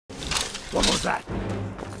What was that?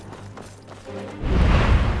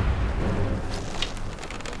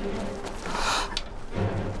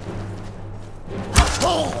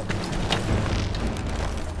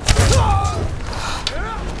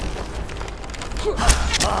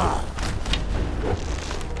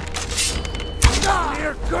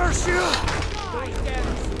 Here, curse you!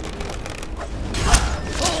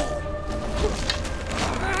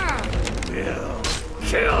 We'll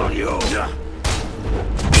kill you!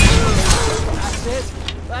 That's it?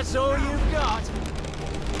 That's all you've got?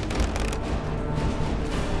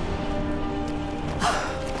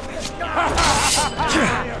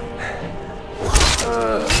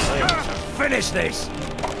 Finish this!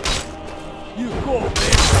 You go,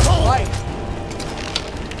 bitch! Right.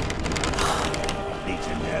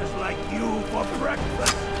 Legionnaires like you for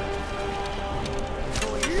breakfast!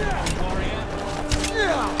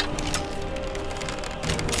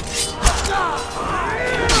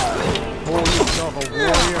 Call yourself a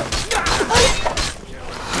warrior.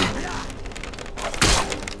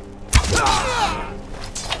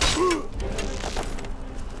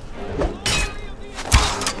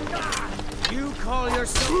 You call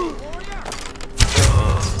yourself a warrior?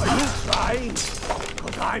 Are you trying?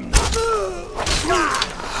 Because I'm not.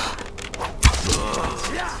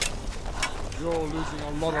 You're losing a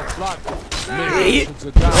lot of blood. Maybe you should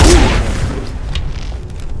sit down.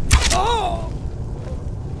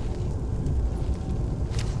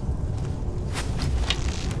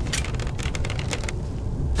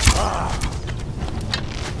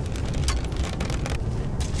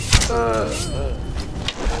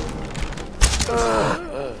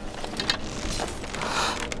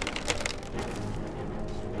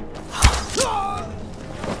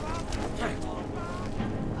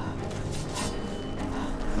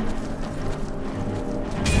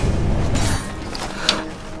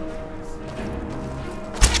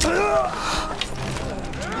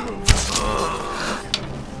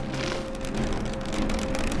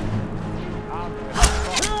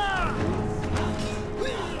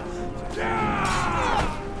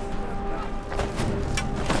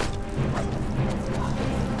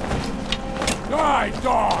 Die,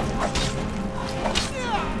 dog!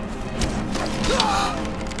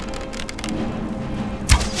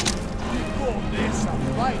 You call this a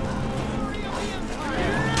fight?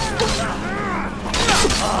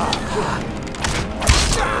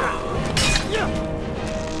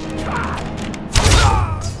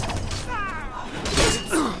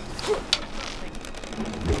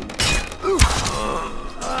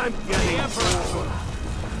 I'm getting emperor.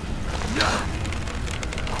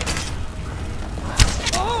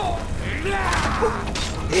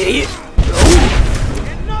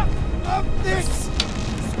 Enough of this!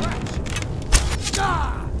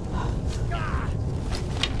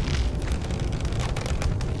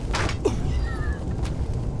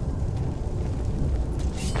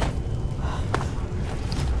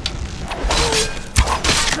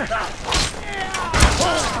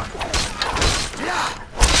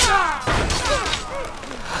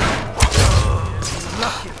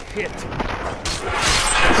 Lucky hit.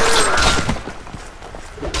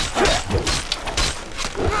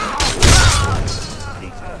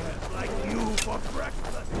 Like you for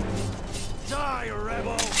breakfast. Die,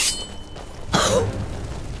 rebel!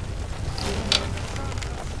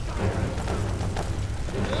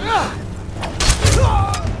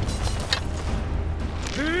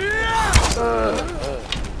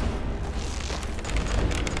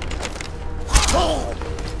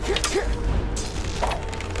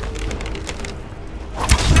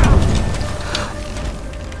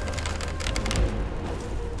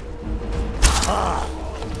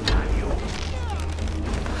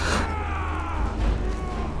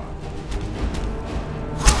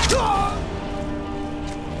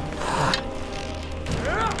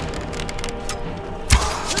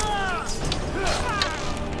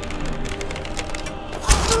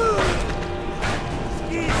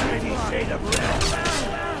 Shade of red.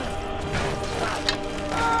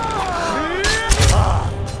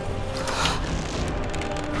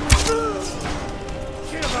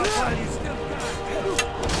 Kill him while you still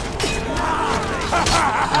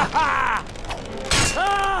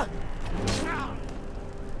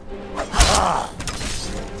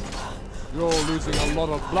You're losing a lot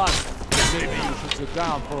of blood. Maybe you should sit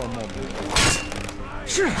down for a moment.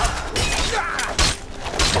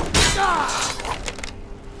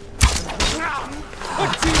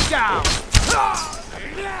 Put you down!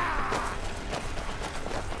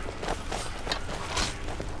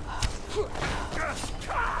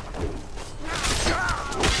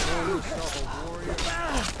 Call yourself a warrior.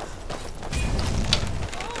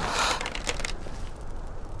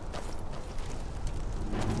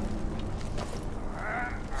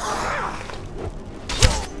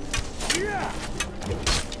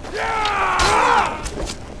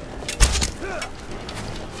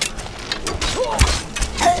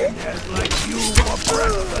 Just like you for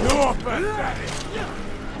breakfast. No offense, Daddy.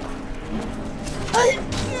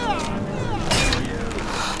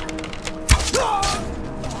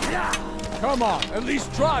 Come on, at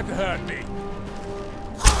least try to hurt me.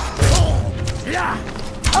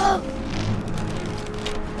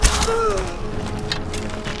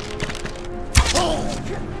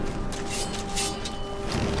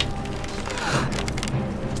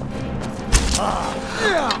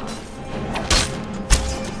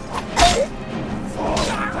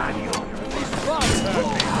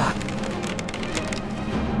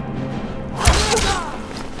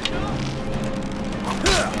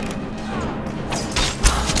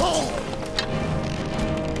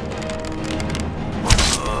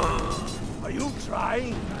 Are you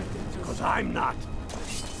trying? Because I'm not.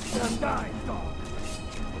 Stand die, dog.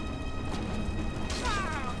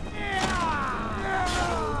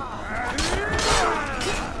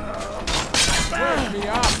 Wake me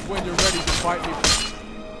up when you're ready to fight me.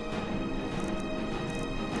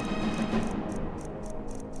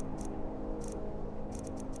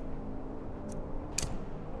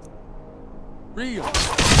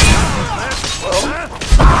 Real.